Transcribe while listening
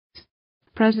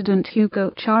President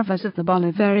Hugo Chavez of the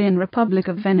Bolivarian Republic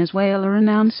of Venezuela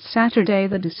announced Saturday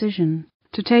the decision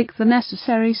to take the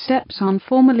necessary steps on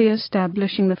formally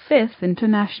establishing the Fifth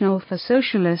International for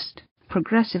Socialist,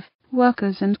 Progressive,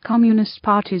 Workers' and Communist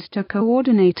parties to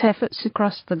coordinate efforts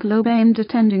across the globe aimed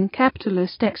at ending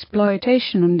capitalist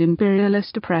exploitation and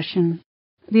imperialist oppression.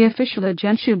 The official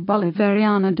Agencia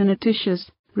Bolivariana de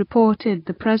Noticias reported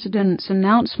the president's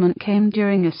announcement came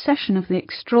during a session of the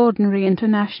extraordinary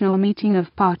international meeting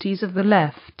of parties of the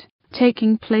left,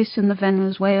 taking place in the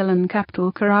Venezuelan capital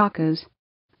Caracas.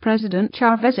 President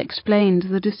Chavez explained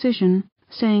the decision,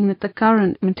 saying that the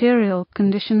current material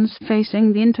conditions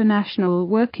facing the international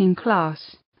working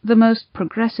class, the most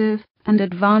progressive and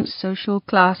advanced social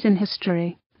class in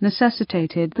history,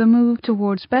 necessitated the move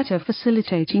towards better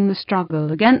facilitating the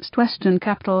struggle against Western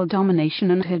capital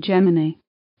domination and hegemony.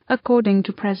 According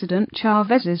to President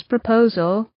Chavez's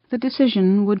proposal, the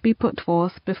decision would be put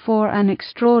forth before an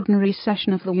extraordinary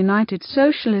session of the United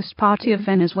Socialist Party of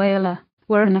Venezuela,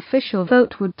 where an official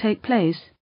vote would take place.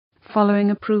 Following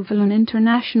approval, an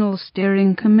international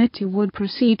steering committee would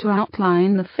proceed to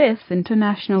outline the Fifth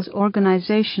International's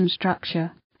organization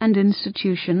structure and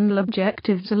institutional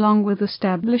objectives, along with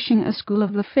establishing a school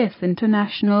of the Fifth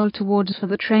International for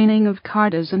the training of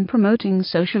cadres and promoting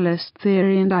socialist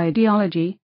theory and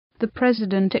ideology. The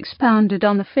president expounded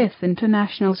on the Fifth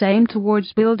International's aim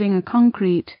towards building a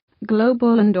concrete,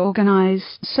 global and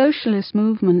organized socialist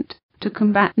movement to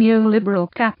combat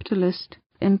neoliberal capitalist,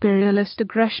 imperialist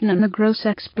aggression and the gross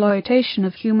exploitation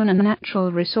of human and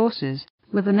natural resources,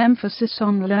 with an emphasis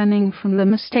on learning from the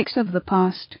mistakes of the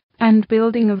past and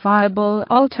building a viable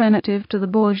alternative to the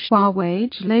bourgeois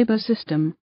wage labor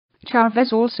system.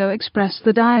 Chavez also expressed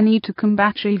the dire need to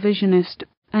combat revisionist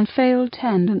and failed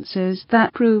tendencies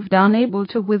that proved unable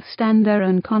to withstand their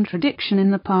own contradiction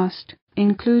in the past,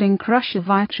 including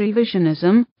Khrushchevite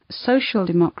revisionism, social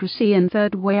democracy and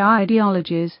third-way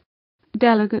ideologies.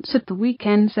 Delegates at the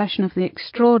weekend session of the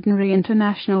extraordinary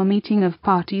international meeting of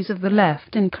parties of the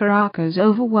left in Caracas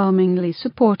overwhelmingly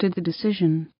supported the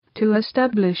decision to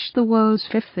establish the world's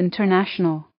Fifth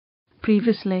International.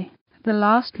 Previously, the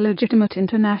last legitimate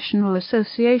international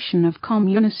association of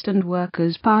communist and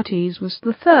workers' parties was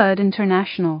the Third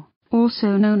International,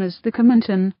 also known as the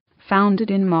Comintern, founded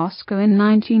in Moscow in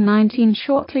 1919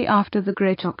 shortly after the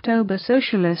Great October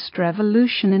Socialist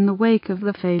Revolution in the wake of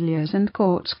the failures and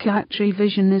court-cut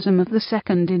revisionism of the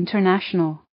Second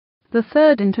International. The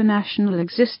Third International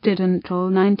existed until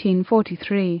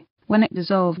 1943, when it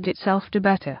dissolved itself to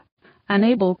better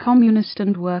enable communist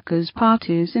and workers'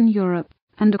 parties in Europe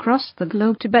and across the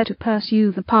globe to better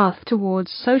pursue the path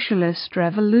towards socialist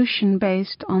revolution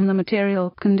based on the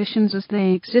material conditions as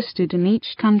they existed in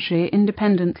each country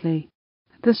independently.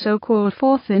 The so-called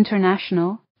Fourth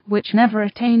International, which never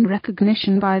attained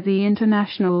recognition by the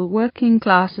international working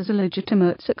class as a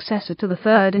legitimate successor to the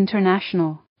Third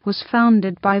International, was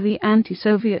founded by the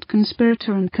anti-Soviet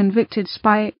conspirator and convicted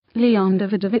spy Leon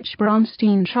Davidovich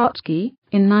Bronstein-Trotsky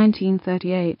in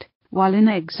 1938, while in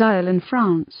exile in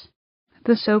France.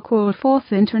 The so-called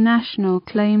Fourth International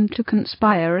claimed to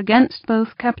conspire against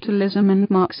both capitalism and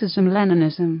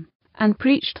Marxism-Leninism, and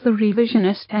preached the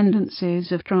revisionist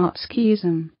tendencies of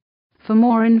Trotskyism. For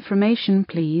more information,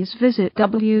 please visit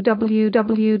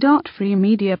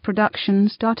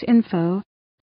www.freemediaproductions.info.